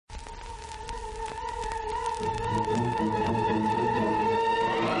You're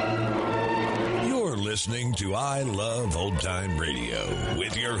listening to I Love Old Time Radio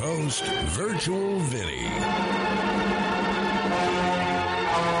with your host, Virtual Vinny.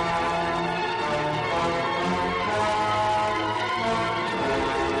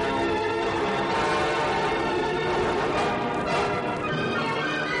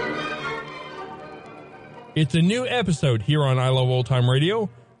 It's a new episode here on I Love Old Time Radio.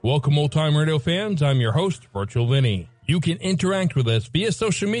 Welcome, Old Time Radio fans. I'm your host, Virtual Vinny. You can interact with us via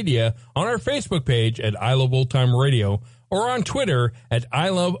social media on our Facebook page at I Love Old Time Radio or on Twitter at I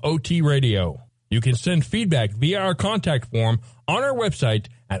Love OT Radio. You can send feedback via our contact form on our website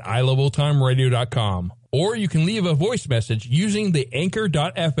at iloveoldtimeradio.com, or you can leave a voice message using the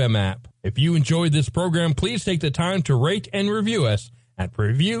Anchor.fm app. If you enjoyed this program, please take the time to rate and review us at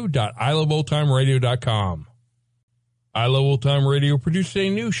review.iloveoldtimeradio.com. I Love Old Time Radio produces a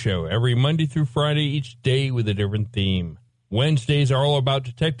new show every Monday through Friday, each day with a different theme. Wednesdays are all about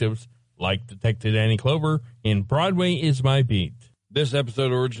detectives, like Detective Danny Clover in Broadway Is My Beat. This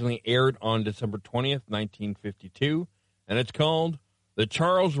episode originally aired on December 20th, 1952, and it's called The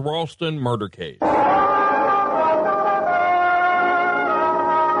Charles Ralston Murder Case.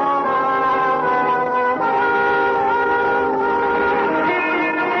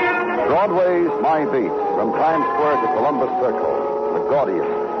 Broadway's My Beat, from Times Square to Columbus Circle, the gaudiest,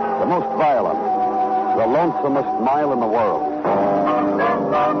 the most violent, the lonesomest mile in the world.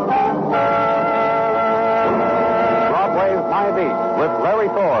 Broadway's My Beat, with Larry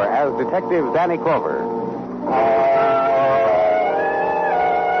Thor as Detective Danny Clover.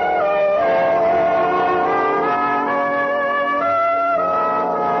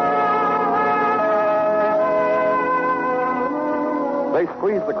 They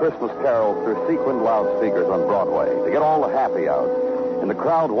squeeze the Christmas carols through sequined loudspeakers on Broadway to get all the happy out. And the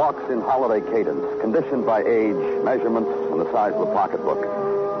crowd walks in holiday cadence, conditioned by age, measurements, and the size of the pocketbook.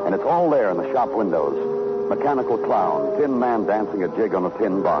 And it's all there in the shop windows. Mechanical clown, tin man dancing a jig on a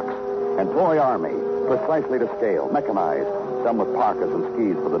tin box, and toy army, precisely to scale, mechanized, some with parkas and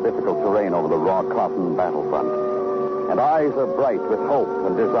skis for the difficult terrain over the raw cotton battlefront. And eyes are bright with hope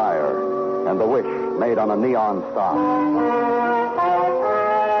and desire, and the wish made on a neon star.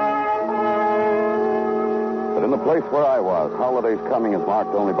 But in the place where I was, holidays coming is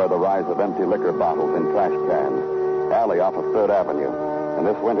marked only by the rise of empty liquor bottles in trash cans. Alley off of 3rd Avenue. And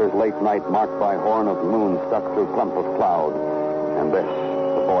this winter's late night marked by horn of moon stuck through clump of cloud. And this,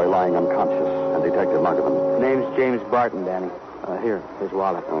 the boy lying unconscious, and Detective Muggerman. Name's James Barton, Danny. Here's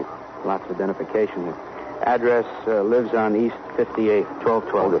wallet. Lots of identification here. Address lives on East 58,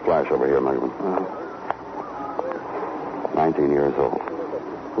 1212. Hold your flash over here, Muggerman. 19 years old.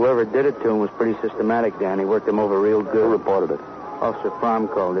 Whoever did it to him was pretty systematic, Danny. Worked him over real good. Who reported it? Officer Fromm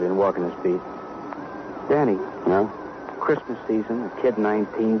called it in walking his beat. Danny. Yeah? Christmas season, a kid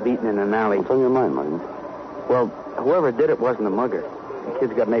 19, beaten in an alley. What's on your mind, Muggerman? Well, whoever did it wasn't a mugger. The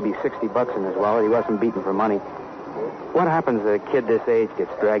kid's got maybe $60 in his wallet. He wasn't beaten for money. What happens if a kid this age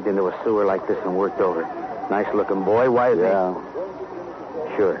gets dragged into a sewer like this and worked over? Nice-looking boy. Why is he?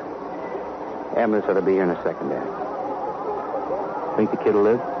 Sure. Ambulance ought to be here in a second, Danny. Think the kid will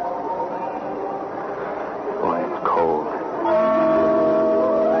live? Boy, it's cold.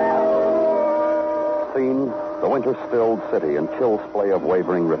 Scene, the winter-stilled city and chill splay of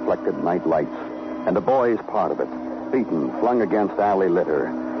wavering reflected night lights. And the boy's part of it, beaten, flung against alley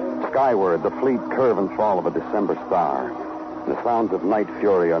litter. Skyward, the fleet curve and fall of a December star. The sounds of night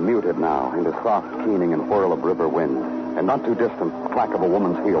fury are muted now into soft keening and whirl of river wind. And not too distant, clack of a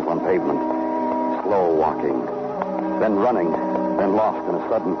woman's heels on pavement. Slow walking, then running, then lost in a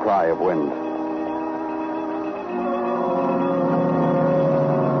sudden cry of wind.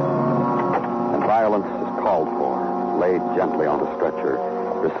 And violence is called for, laid gently on a stretcher,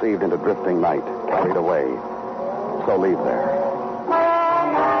 received into drifting night, carried away. So leave there.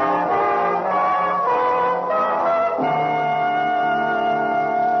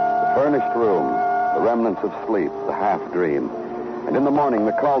 The furnished room, the remnants of sleep, the half-dream. And in the morning,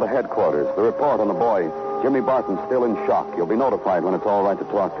 the call to headquarters, the report on the boy, Jimmy Barton, still in shock. You'll be notified when it's all right to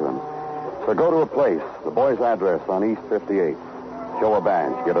talk to him. So go to a place, the boy's address on East 58. Show a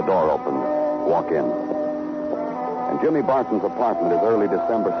badge, get a door opened, walk in. And Jimmy Barton's apartment is early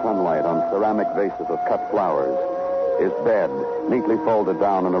December sunlight on ceramic vases of cut flowers. His bed, neatly folded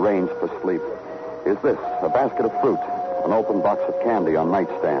down and arranged for sleep. Is this, a basket of fruit, an open box of candy on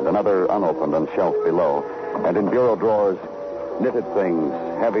nightstand, another unopened on shelf below, and in bureau drawers, knitted things,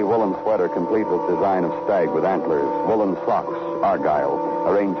 heavy woolen sweater complete with design of stag with antlers, woolen socks, argyle,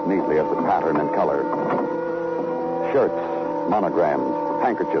 arranged neatly as a pattern and color. Shirts, monogrammed,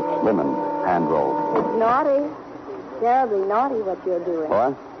 handkerchiefs, linen, hand rolled. Naughty. Terribly naughty what you're doing.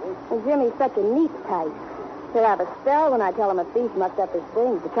 What? And Jimmy's such a neat type. He'll have a spell when I tell him a thief mucked up his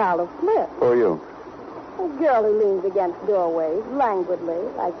things. The child will flip. Who are you? A girl who leans against doorways, languidly,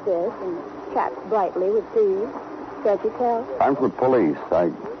 like this, and chats brightly with thieves. Can't you tell? I'm from the police.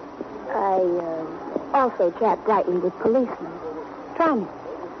 I Also chat brightly with policemen. Try me.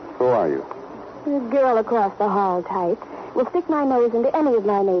 Who are you? A girl across the hall type. Will stick my nose into any of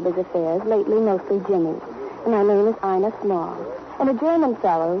my neighbors' affairs, lately mostly Jimmy's. And my name is Ina Small. And a German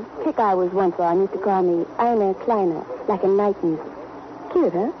fellow, chick I was once on, used to call me Ina Kleiner, like a night music.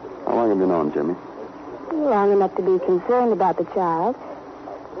 Cute, huh? How long have you known Jimmy? Long enough to be concerned about the child.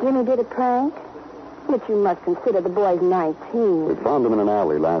 Jimmy did a prank, but you must consider the boy's 19. We found him in an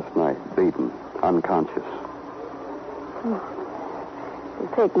alley last night, beaten, unconscious. It'll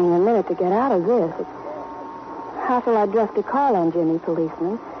take me a minute to get out of this. How shall I dress to call on Jimmy,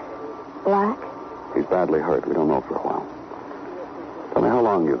 policeman? Black? He's badly hurt. We don't know for a while. Tell me how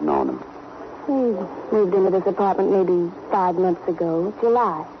long you've known him. He moved into this apartment maybe 5 months ago,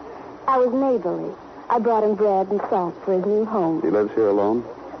 July. I was neighborly. I brought him bread and salt for his new home. He lives here alone?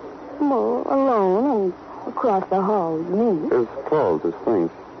 Well, alone and across the hall with me. His clothes, his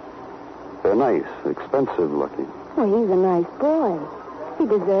things. They're nice, expensive looking. Well, he's a nice boy. He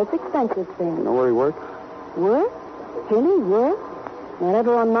deserves expensive things. You know where he works? Work? Jimmy, work? Not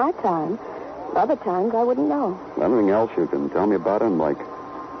ever on my time. Other times I wouldn't know. Anything else you can tell me about him? Like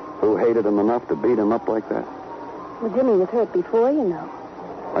who hated him enough to beat him up like that? Well, Jimmy was hurt before, you know.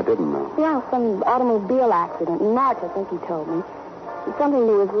 I didn't know. Yeah, some automobile accident. In March, I think he told me. Something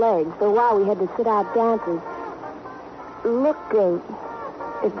to his legs. For a while, we had to sit out dances. Look,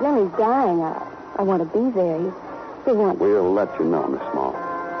 if Jimmy's dying, I want to be there. He wants... We'll let you know, Miss Small.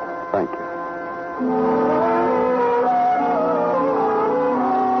 Thank you.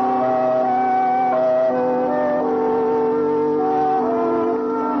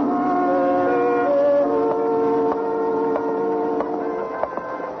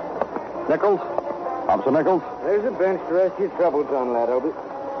 Nichols? Officer Nichols? There's a bench to rest your troubles on, lad, Obie.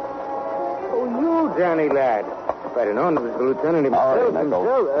 Oh, you, Danny, lad. If I'd have known it was the lieutenant himself. All right,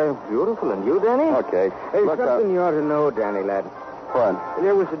 Nichols. Beautiful. And you, Danny? Okay. There's Look, something you ought to know, Danny, lad. What?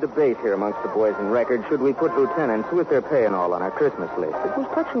 There was a debate here amongst the boys in record. Should we put lieutenants with their pay and all on our Christmas list? It was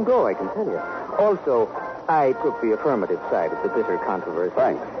touch and go, I can tell you. Also, I took the affirmative side of the bitter controversy.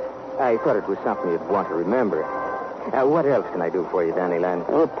 Thanks. I thought it was something you'd want to remember. What else can I do for you, Danny Land?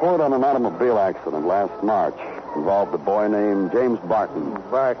 A report on an automobile accident last March involved a boy named James Barton.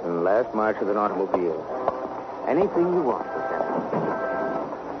 Barton, last March with an automobile. Anything you want, Lieutenant.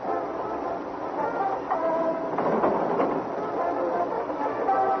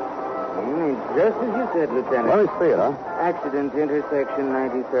 Just as you said, Lieutenant. Let me see it, huh? Accident, intersection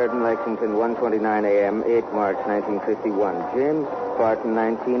 93rd and Lexington, 1:29 a.m., 8 March 1951. James Barton,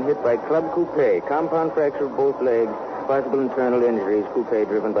 19, hit by club coupe. Compound fracture of both legs. Possible internal injuries. Coupe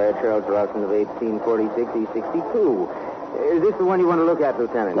driven by a Charles Rawson of 1846 E62. Is this the one you want to look at,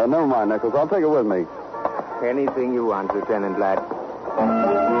 Lieutenant? No, never mind, Nichols. I'll take it with me. Anything you want, Lieutenant lad.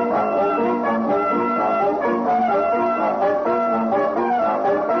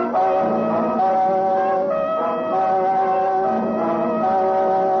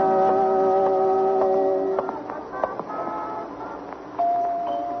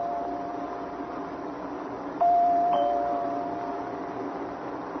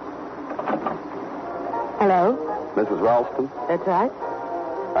 Hello? Mrs. Ralston? That's right.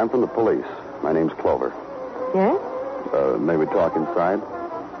 I'm from the police. My name's Clover. Yes? May we talk inside?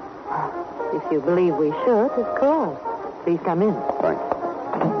 If you believe we should, of course. Please come in. Thanks.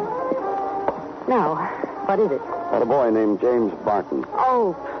 Now, what is it? Got a boy named James Barton.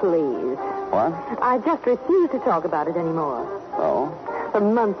 Oh, please. What? I just refuse to talk about it anymore. Oh? For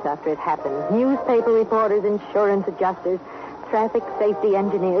months after it happened, newspaper reporters, insurance adjusters, traffic safety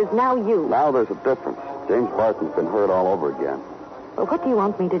engineers, now you. Now there's a difference. James Barton's been hurt all over again. Well, what do you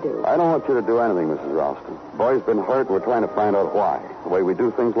want me to do? I don't want you to do anything, Mrs. Ralston. The boy's been hurt. We're trying to find out why. The way we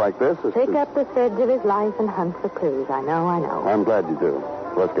do things like this is Pick to... up the threads of his life and hunt for clues. I know. I'm glad you do.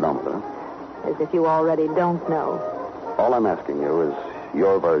 Let's get on with it, huh? As if you already don't know. All I'm asking you is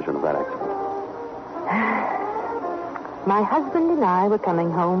your version of that accident. My husband and I were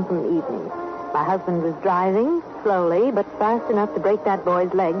coming home from the evening. My husband was driving, slowly, but fast enough to break that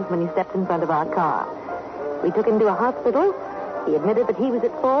boy's legs when he stepped in front of our car. We took him to a hospital. He admitted that he was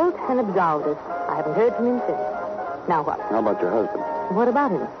at fault and absolved us. I haven't heard from him since. Now what? How about your husband? What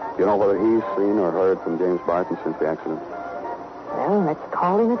about him? You know whether he's seen or heard from James Barton since the accident? Well, let's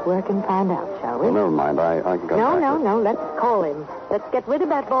call him at work and find out, shall we? Well, never mind. I can come back. No. Let's call him. Let's get rid of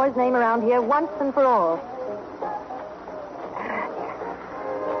that boy's name around here once and for all.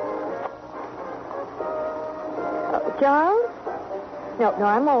 Charles? No,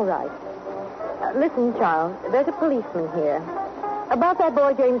 I'm all right. Listen, Charles, there's a policeman here. About that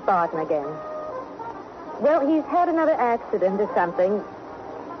boy, James Barton, again. Well, he's had another accident or something.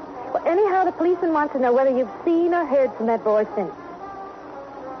 Well, anyhow, the policeman wants to know whether you've seen or heard from that boy since.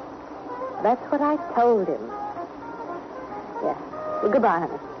 That's what I told him. Yeah. Well, goodbye,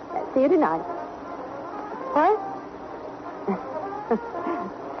 honey. See you tonight. What?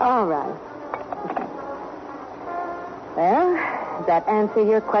 All right. Well, does that answer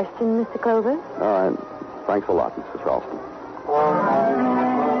your question, Mr. Clover? All right. Thanks a lot, Mrs. Ralston.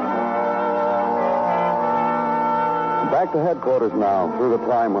 Back to headquarters now, through the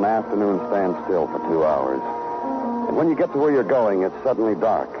time when afternoon stands still for 2 hours. And when you get to where you're going, it's suddenly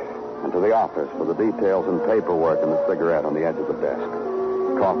dark. And to the office for the details and paperwork and the cigarette on the edge of the desk.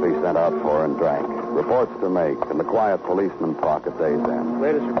 Coffee sent out for and drank. Reports to make, and the quiet policeman talk at day's end.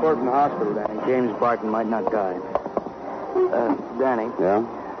 Latest report from the hospital, Danny. James Barton might not die. Danny. Yeah?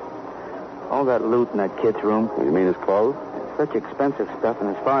 All that loot in that kid's room. You mean his clothes? It's such expensive stuff, and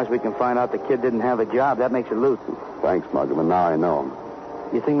as far as we can find out, the kid didn't have a job. That makes it loot. Thanks, Muggavan. Now I know him.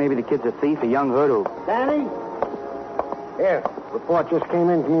 You think maybe the kid's a thief, a young hood who... Danny? Here. Report just came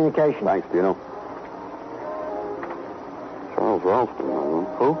in, communication. Thanks, Dino. Charles Ralston, Muggavan.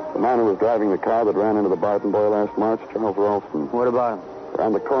 Who? The man who was driving the car that ran into the Barton boy last March, Charles Ralston. What about him?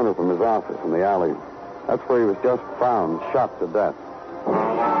 Around the corner from his office in the alley. That's where he was just found, shot to death.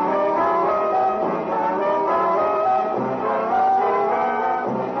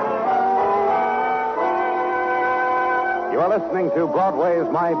 You're listening to Broadway's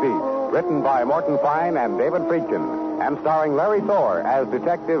My Beat, written by Morton Fine and David Friedkin, and starring Larry Thor as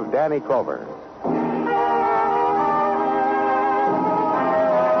Detective Danny Clover.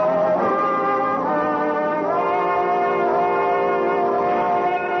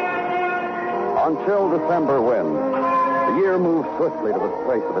 On chill December winds, the year moves swiftly to the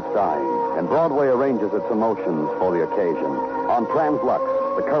place of its dying, and Broadway arranges its emotions for the occasion. On Translux,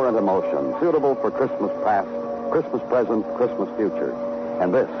 the current emotion, suitable for Christmas past, Christmas present, Christmas future.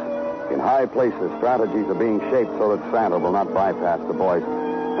 And this, in high places, strategies are being shaped so that Santa will not bypass the boys.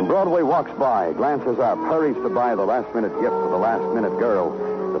 And Broadway walks by, glances up, hurries to buy the last-minute gift for the last-minute girl.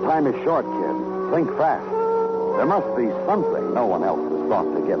 The time is short, kid. Think fast. There must be something no one else has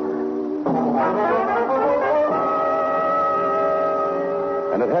thought to give her.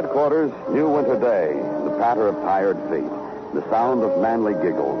 And at headquarters, new winter day, the patter of tired feet, the sound of manly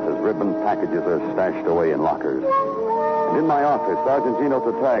giggles as ribbon packages are stashed away in lockers. And in my office, Sergeant Gino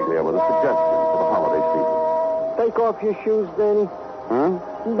Tartaglia with a suggestion for the holiday season. Take off your shoes, Danny. Huh?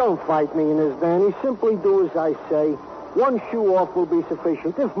 Don't fight me in this, Danny. Simply do as I say. One shoe off will be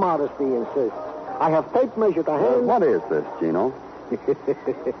sufficient, if modesty insists. I have tape measured the hand. What is this, Gino?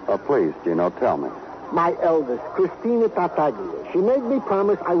 Oh, please, Gino, tell me. My eldest, Christina Tartaglia. She made me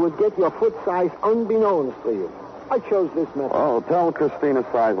promise I would get your foot size unbeknownst to you. I chose this method. Oh, tell Christina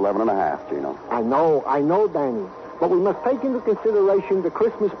size 11.5, Gino. I know, Danny. But we must take into consideration the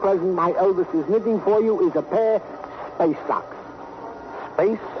Christmas present my eldest is knitting for you is a pair of space socks.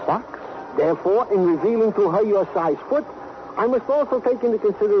 Space socks? Therefore, in revealing to her your size foot, I must also take into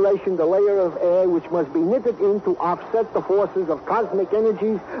consideration the layer of air which must be knitted in to offset the forces of cosmic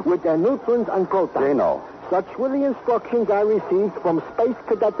energies with their neutrons and protons. Gino. Such were the instructions I received from Space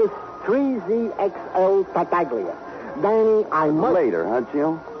Cadetus 3ZXL Tartaglia. Danny, I must... Later, huh,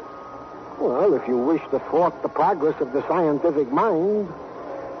 Gino? Well, if you wish to thwart the progress of the scientific mind...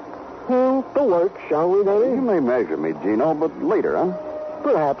 to work, shall we, Danny? You may measure me, Gino, but later, huh?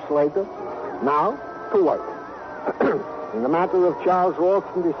 Perhaps later. Now, to work. In the matter of Charles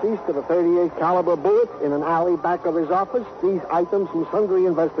Ralston, deceased of a .38 caliber bullet in an alley back of his office, these items from sundry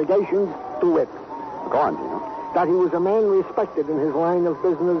investigations to wit. Go on, Gino. That he was a man respected in his line of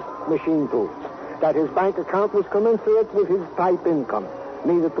business, machine tools. That his bank account was commensurate with his type income,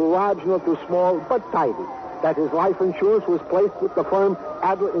 neither too large nor too small, but tidy. That his life insurance was placed with the firm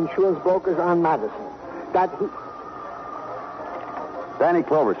Adler Insurance Brokers on Madison. That he... Danny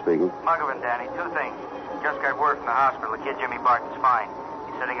Clover speaking. Muggavan, Danny. Two things. Just got word from the hospital. The kid Jimmy Barton's fine.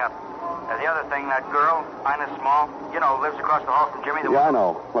 He's sitting up. The other thing, that girl, Ina Small, lives across the hall from Jimmy. Yeah, I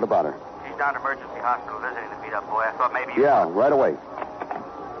know. What about her? She's down to emergency hospital visiting the beat-up boy. I thought maybe... Yeah, right away.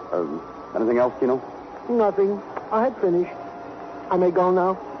 Anything else, Gino? Nothing. I had finished. I may go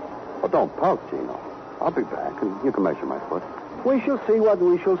now? Oh, don't pout, Gino. I'll be back, and you can measure my foot. We shall see what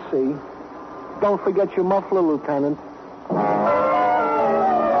we shall see. Don't forget your muffler, Lieutenant.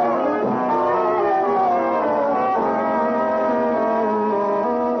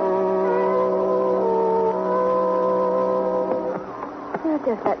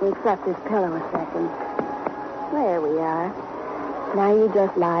 Just let me fluff this pillow a second. There we are. Now you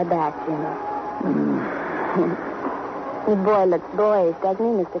just lie back, Jimmy. The boy looks boyish, doesn't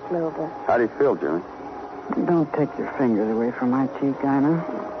he, Mr. Clover? How do you feel, Jimmy? Don't take your fingers away from my cheek, Ina.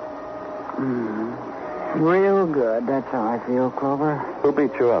 Real good. That's how I feel, Clover. Who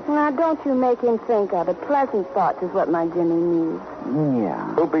beat you up? Now, don't you make him think of it. Pleasant thoughts is what my Jimmy needs.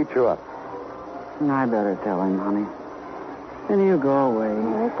 Yeah. Who beat you up? I better tell him, honey. Then you go away.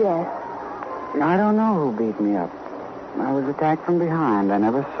 I guess. I don't know who beat me up. I was attacked from behind. I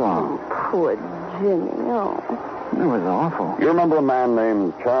never saw. Oh, poor Jimmy. Oh. It was awful. You remember a man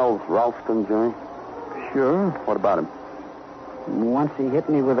named Charles Ralston, Jimmy? Sure. What about him? Once he hit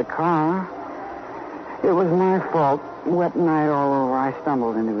me with a car. It was my fault. Wet night all over, I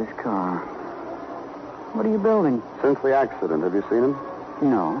stumbled into his car. What are you building? Since the accident, have you seen him?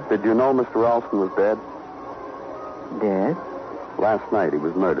 No. Did you know Mr. Ralston was dead? Dead? Last night he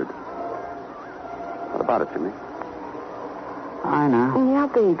was murdered. What about it, Jimmy? I know. Yeah,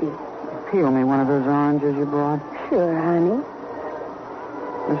 baby. Peel me one of those oranges you brought. Sure, honey.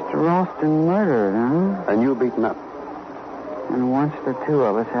 Mr. Ralston murdered, huh? And you beaten up. And once the two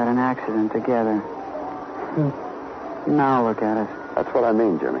of us had an accident together. Now look at us. That's what I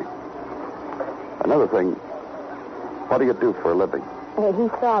mean, Jimmy. Another thing, what do you do for a living? He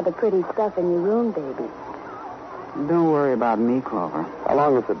saw the pretty stuff in your room, baby. Don't worry about me, Clover. How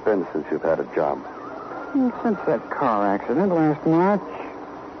long has it been since you've had a job? Since that car accident last March.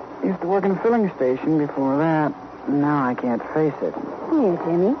 Used to work in a filling station before that. Now I can't face it. Here,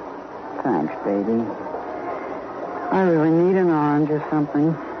 Jimmy. Thanks, baby. I really need an orange or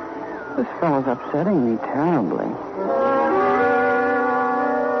something. This fellow's upsetting me terribly.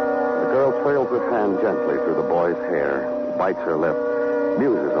 The girl trails her hand gently through the boy's hair, bites her lip,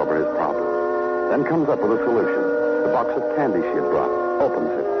 muses over his problem. Then comes up with a solution. The box of candy she had brought,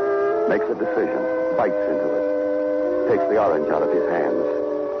 opens it, makes a decision, bites into it, takes the orange out of his hands,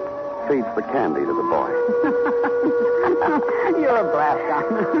 feeds the candy to the boy. You're a blast, Don.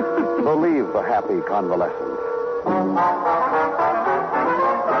 Believe the happy convalescence.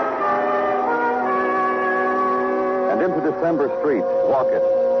 And into December streets, walk it.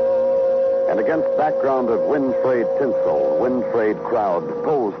 And against background of wind-frayed tinsel, wind-frayed crowd,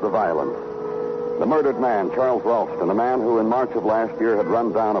 pose the violence. The murdered man, Charles Ralston, a man who in March of last year had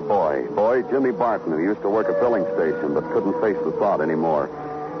run down a boy, Jimmy Barton, who used to work a filling station but couldn't face the thought anymore.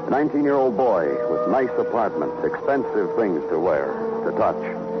 A 19-year-old boy with nice apartment, expensive things to wear, to touch.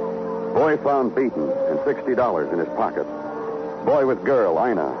 Boy found beaten and $60 in his pocket. Boy with girl,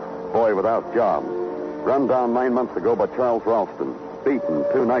 Ina. Boy without job. Run down 9 months ago by Charles Ralston. Beaten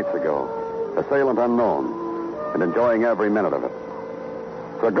 2 nights ago. Assailant unknown. And enjoying every minute of it.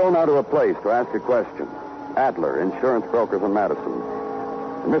 So go now to a place to ask a question. Adler, insurance brokers in Madison.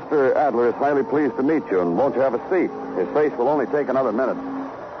 Mr. Adler is highly pleased to meet you, and won't you have a seat? His face will only take another minute.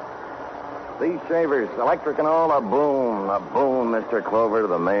 These shavers, electric and all, a boon, Mr. Clover, to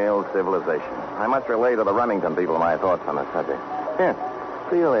the male civilization. I must relay to the Remington people my thoughts on the subject. Here,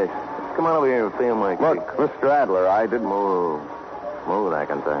 feel this. Come on over here and feel my Look, Mr. Adler, I didn't... Smooth, I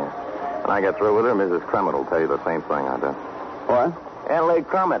can tell you. When I get through with her, Mrs. Crummett will tell you the same thing I did. What? Adelaide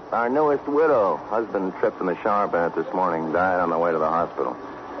Crummett, our newest widow. Husband tripped in the shower bath this morning, died on the way to the hospital.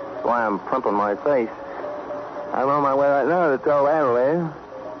 That's why I'm primping my face. I'm on my way right now to tell Adelaide.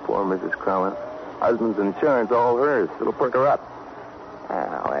 Poor Mrs. Crummett. Husband's insurance, all hers. It'll perk her up.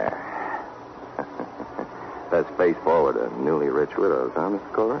 Ah, there. That's face forward to newly rich widows, huh,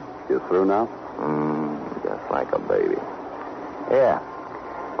 Mr. Clover? You through now? Just like a baby. Yeah.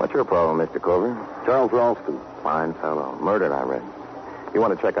 What's your problem, Mr. Clover? Charles Ralston. Fine fellow. Murdered, I read. You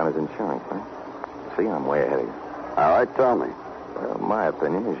want to check on his insurance, huh? See, I'm way ahead of you. All right, tell me. Well, my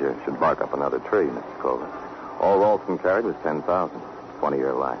opinion is you should bark up another tree, Mr. Clover. All Ralston carried was $10,000.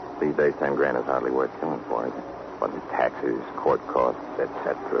 20-year life. These days, $10,000 is hardly worth killing for, is it? But in taxes, court costs,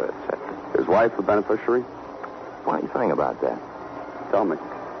 etc., etc. His wife a beneficiary? Funny thing about that. Tell me.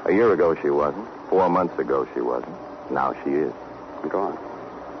 A year ago, she wasn't. 4 months ago, she wasn't. Now she is. Go on.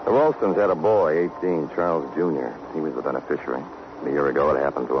 The Ralstons had a boy, 18, Charles Jr. He was the beneficiary. A year ago, it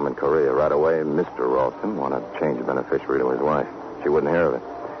happened to him in Korea. Right away, Mr. Ralston wanted to change the beneficiary to his wife. She wouldn't hear of it.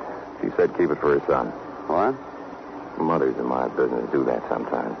 She said keep it for her son. What? Mothers in my business do that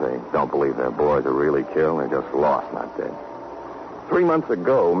sometimes. They don't believe their boys are really killed. They're just lost, not dead. 3 months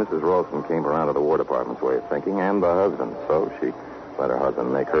ago, Mrs. Ralston came around to the War Department's way of thinking, and the husband. So she let her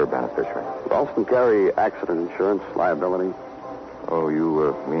husband make her beneficiary. Ralston carry accident insurance, liability? Oh,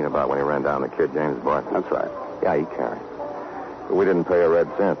 you mean about when he ran down the kid, James Barton? That's right. Yeah, he carried. We didn't pay a red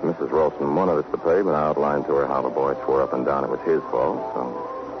cent. Mrs. Ralston wanted us to pay, but I outlined to her how the boy swore up and down it was his fault,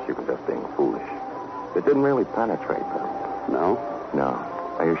 so she was just being foolish. It didn't really penetrate, though. No? No.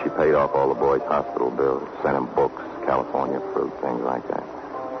 I hear she paid off all the boys' hospital bills, sent him books, California fruit, things like that.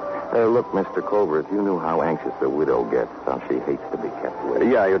 Look, Mr. Clover, if you knew how anxious the widow gets, how she hates to be kept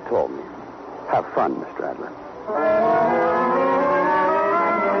away. Yeah, you told me. Have fun, Mr. Adler.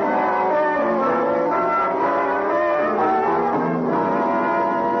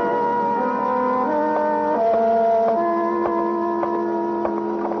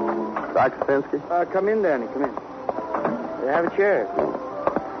 Dr. Finsky? Come in, Danny. Come in. Have a chair.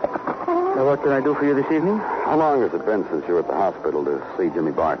 Now, what can I do for you this evening? How long has it been since you were at the hospital to see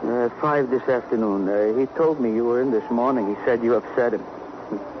Jimmy Barton? 5 this afternoon. He told me you were in this morning. He said you upset him.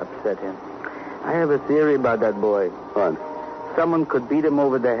 Upset him. I have a theory about that boy. What? Someone could beat him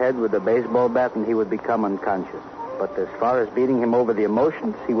over the head with a baseball bat and he would become unconscious. But as far as beating him over the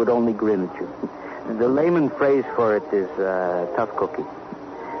emotions, he would only grin at you. The layman phrase for it is tough cookie.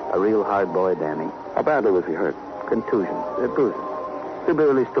 A real hard boy, Danny. How badly was he hurt? Contusion. Bruises. He'll be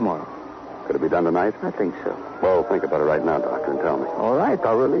released tomorrow. Could it be done tonight? I think so. Well, think about it right now, Doctor, and tell me. All right,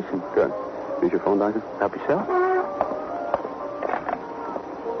 I'll release him. Good. Use your phone, Doctor? Help yourself.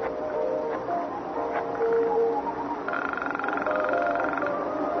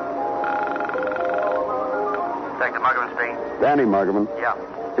 Detective Muggerman speaking. Danny Muggerman. Yeah.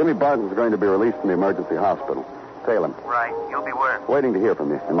 Jimmy Barton's going to be released from the emergency hospital. Salem. Right. You'll be where? Waiting to hear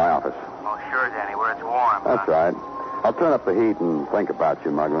from you in my office. Oh, sure, Danny, where it's warm. That's right. I'll turn up the heat and think about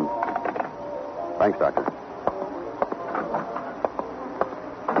you, Muggerman. Thanks, Doctor.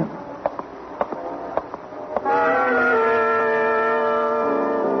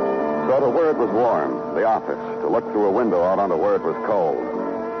 So to where it was warm, the office, to look through a window out onto where it was cold.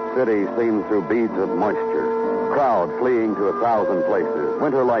 City seen through beads of moisture. Crowd fleeing to 1,000 places.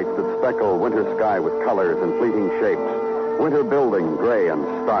 Winter lights that speckle winter sky with colors and fleeting shapes. Winter building, gray and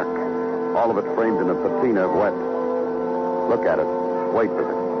stark. All of it framed in a patina of wet. Look at it. Wait with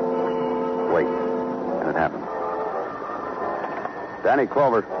it. Wait. And it happened. Danny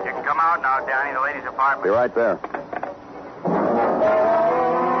Clover. You can come out now, Danny. The ladies' apartment. Be right there.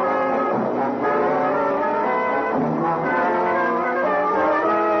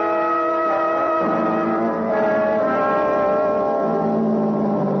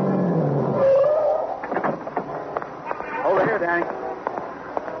 Over here, Danny.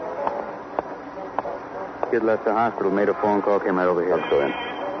 Kid left the hospital, made a phone call, came right over here. Let's go in.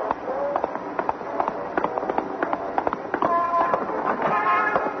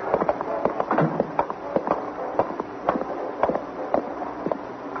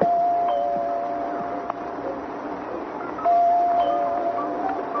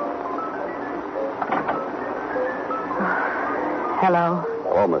 Hello.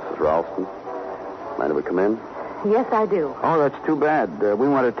 Hello, Mrs. Ralston. Mind if we come in? Yes, I do. Oh, that's too bad. We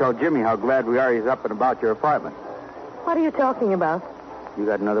want to tell Jimmy how glad we are he's up and about your apartment. What are you talking about? You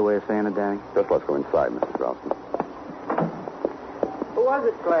got another way of saying it, Danny? Just let's go inside, Mrs. Ralston. Who was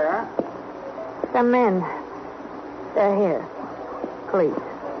it, Claire? Some men. They're here. Please.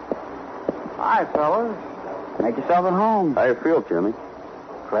 Hi, fellas. Make yourself at home. How you feel, Jimmy?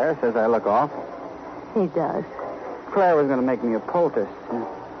 Claire says I look awful. He does. Claire was going to make me a poultice.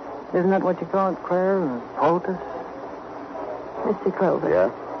 Isn't that what you call it, Claire? A poultice? Mr. Clover. Yeah?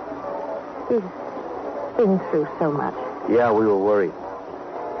 He's been through so much. Yeah, we were worried.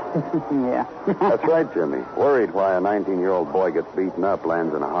 Yeah. That's right, Jimmy. Worried why a 19-year-old boy gets beaten up,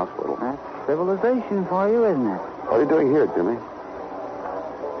 lands in a hospital. That's civilization for you, isn't it? What are you doing here, Jimmy?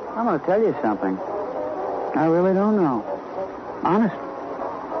 I'm going to tell you something. I really don't know. Honest.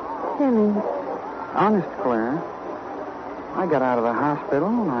 Jimmy. Honest, Claire. I got out of the hospital,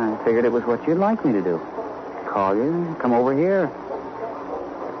 and I figured it was what you'd like me to do. Call you, come over here.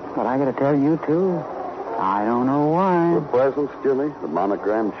 But I got to tell you, too. I don't know why. The presents, Jimmy? The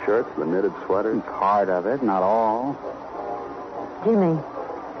monogrammed shirts, the knitted sweaters? Part of it, not all. Jimmy,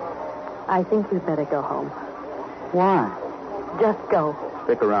 I think we'd better go home. Why? Just go.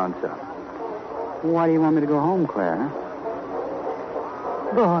 Stick around, son. Why do you want me to go home, Claire?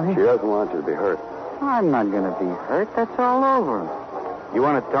 Boy. She doesn't want you to be hurt. I'm not going to be hurt. That's all over. You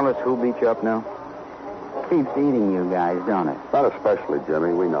want to tell us who beat you up now? Keeps eating you guys, don't it? Not especially,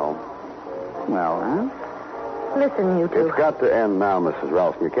 Jimmy. We know. Well, huh? Listen, you two. It's got to end now, Mrs.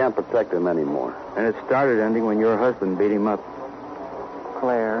 Ralston. You can't protect him anymore. And it started ending when your husband beat him up.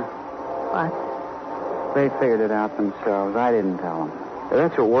 Claire. What? They figured it out themselves. I didn't tell them.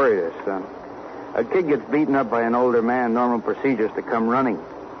 That's what worried us, son. A kid gets beaten up by an older man, normal procedure's to come running.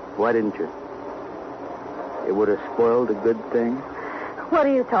 Why didn't you? It would have spoiled a good thing. What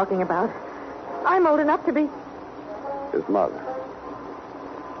are you talking about? I'm old enough to be... His mother.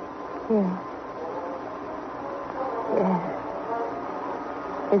 Yes. Yes.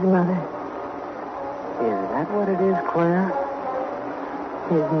 His mother. Is that what it is, Claire?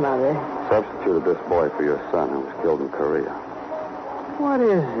 His mother. Substituted this boy for your son who was killed in Korea. What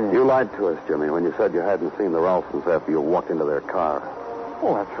is it? You lied to us, Jimmy, when you said you hadn't seen the Ralstons after you walked into their car.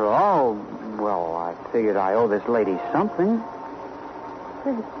 Oh, after all, well, I figured I owe this lady something.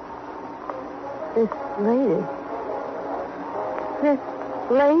 This lady? This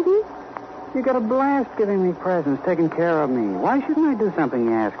lady? You got a blast giving me presents, taking care of me. Why shouldn't I do something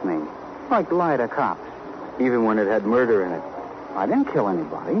you ask me? Like lie to cops. Even when it had murder in it. I didn't kill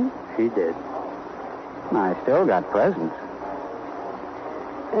anybody. She did. I still got presents.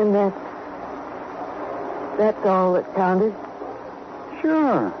 And that's all that counted?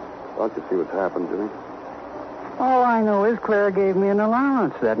 Sure. Don't you see what's happened, Jimmy? All I know is Claire gave me an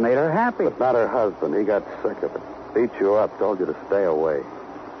allowance. That made her happy. But not her husband. He got sick of it. Beat you up, told you to stay away.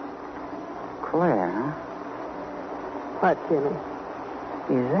 Claire? What, Jimmy?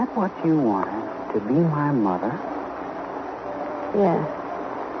 Is that what you wanted? To be my mother? Yes.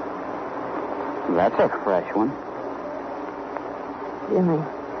 That's a fresh one. Jimmy.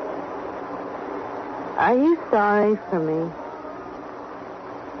 Are you sorry for me?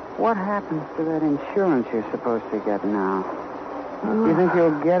 What happens to that insurance you're supposed to get now? You think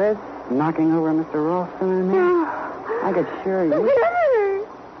you'll get it? Knocking over Mr. Ralston and me? I could assure you.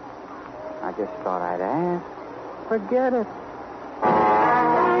 I just thought I'd ask. Forget it.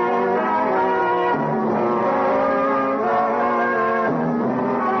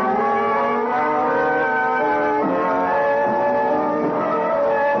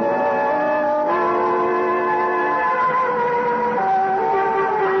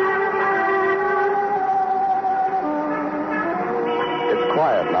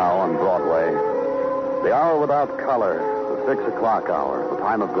 Without color, the 6 o'clock hour, the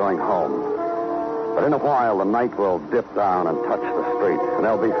time of going home. But in a while, the night will dip down and touch the street, and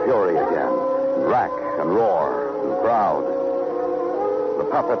there'll be fury again, rack and roar and crowd. The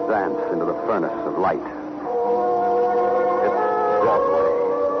puppet dance into the furnace of light. It's Broadway.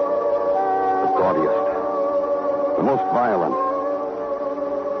 The gaudiest, the most violent,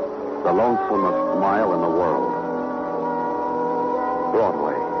 the lonesomest mile in the world.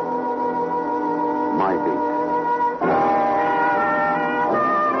 Broadway. My beat.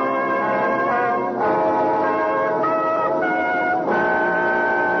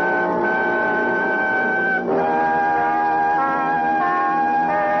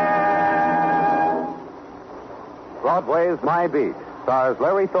 Broadway's My Beat stars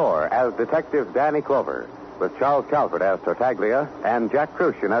Larry Thor as Detective Danny Clover, with Charles Calvert as Tartaglia and Jack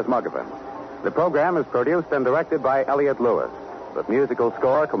Crucian as Muggavan. The program is produced and directed by Elliott Lewis, with musical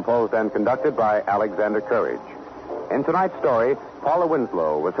score composed and conducted by Alexander Courage. In tonight's story, Paula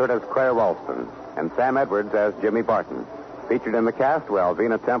Winslow was heard as Claire Ralston and Sam Edwards as Jimmy Barton. Featured in the cast were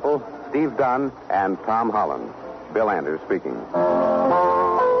Alvina Temple, Steve Dunn, and Tom Holland. Bill Anders speaking.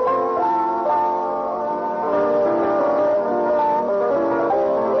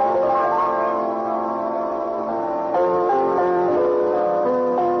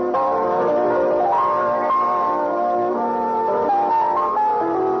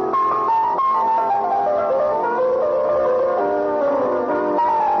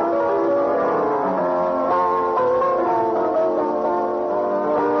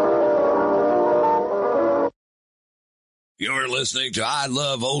 You're listening to I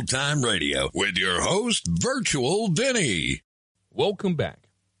Love Old Time Radio with your host, Virtual Vinny. Welcome back.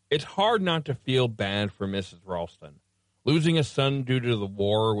 It's hard not to feel bad for Mrs. Ralston. Losing a son due to the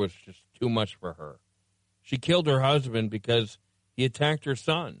war was just too much for her. She killed her husband because he attacked her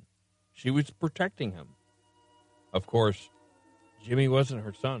son. She was protecting him. Of course, Jimmy wasn't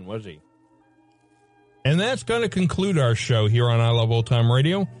her son, was he? And that's going to conclude our show here on I Love Old Time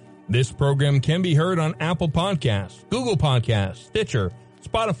Radio. This program can be heard on Apple Podcasts, Google Podcasts, Stitcher,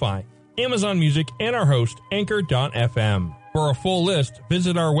 Spotify, Amazon Music, and our host, Anchor.fm. For a full list,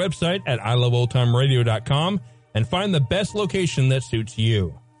 visit our website at iloveoldtimeradio.com and find the best location that suits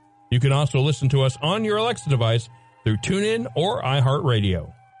you. You can also listen to us on your Alexa device through TuneIn or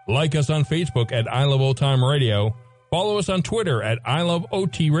iHeartRadio. Like us on Facebook at I Love Old Time Radio. Follow us on Twitter at I Love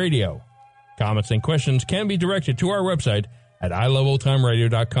OT Radio. Comments and questions can be directed to our website at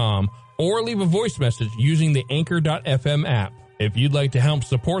iloveoldtimeradio.com or leave a voice message using the Anchor.fm app. If you'd like to help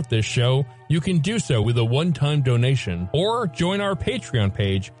support this show, you can do so with a one-time donation or join our Patreon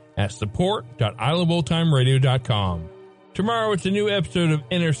page at support.iloveoldtimeradio.com. Tomorrow it's a new episode of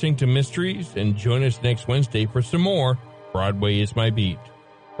Inner Sanctum Mysteries, and join us next Wednesday for some more Broadway is My Beat.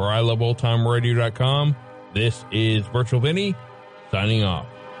 For iloveoldtimeradio.com, this is Virtual Vinny, signing off.